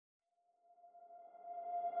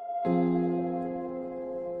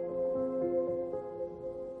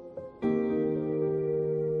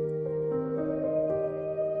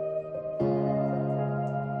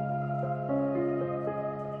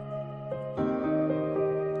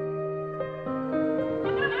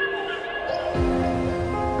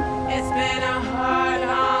It's been a hard,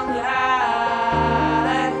 long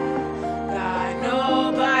life. Got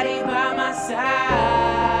nobody by my side.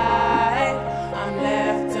 I'm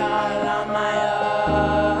left all on my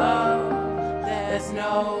own. There's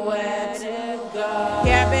nowhere to go.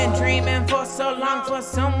 Yeah, I've been dreaming for so long for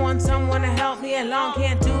someone to help me along.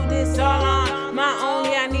 Can't do this all on my own.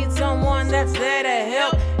 Yeah, I need someone that's there to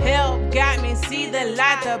help. Help got me see the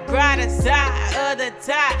light, the brighter side of the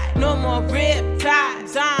tide. No more rip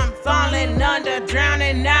tides. I'm falling under,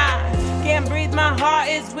 drowning now. Can't breathe, my heart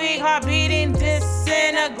is weak, heart beating,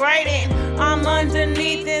 disintegrating. I'm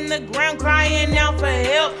underneath in the ground crying out for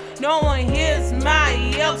help. No one hears my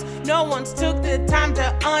yelps, no one's took the time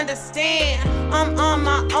to understand. I'm on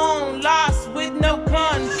my own, lost with no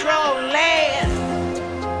control.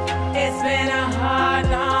 It's been a hard,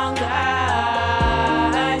 long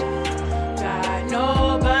life. Got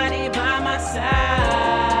nobody by my side.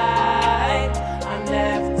 I'm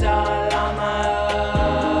left all on my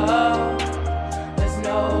own. There's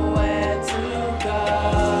nowhere to go.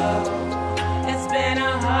 It's been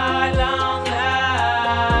a hard, long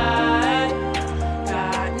life.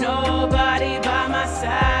 Got nobody by my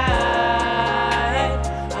side.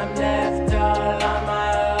 I'm left all on my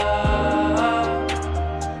own.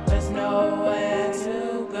 There's nowhere to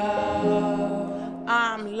go.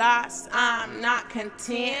 I'm lost, I'm not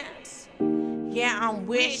content. Yeah, I'm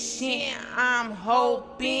wishing, I'm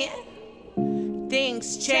hoping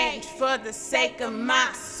things change for the sake of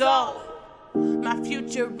my soul. My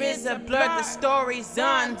future is a blur, the story's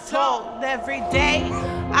untold. Every day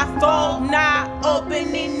I fold, not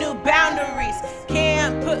opening new boundaries.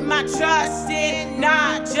 Can't put my trust in,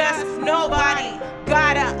 not just nobody.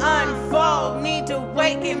 Gotta unfold, need to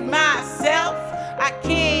awaken myself. I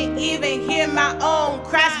can't even hear my own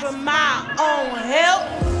cries for my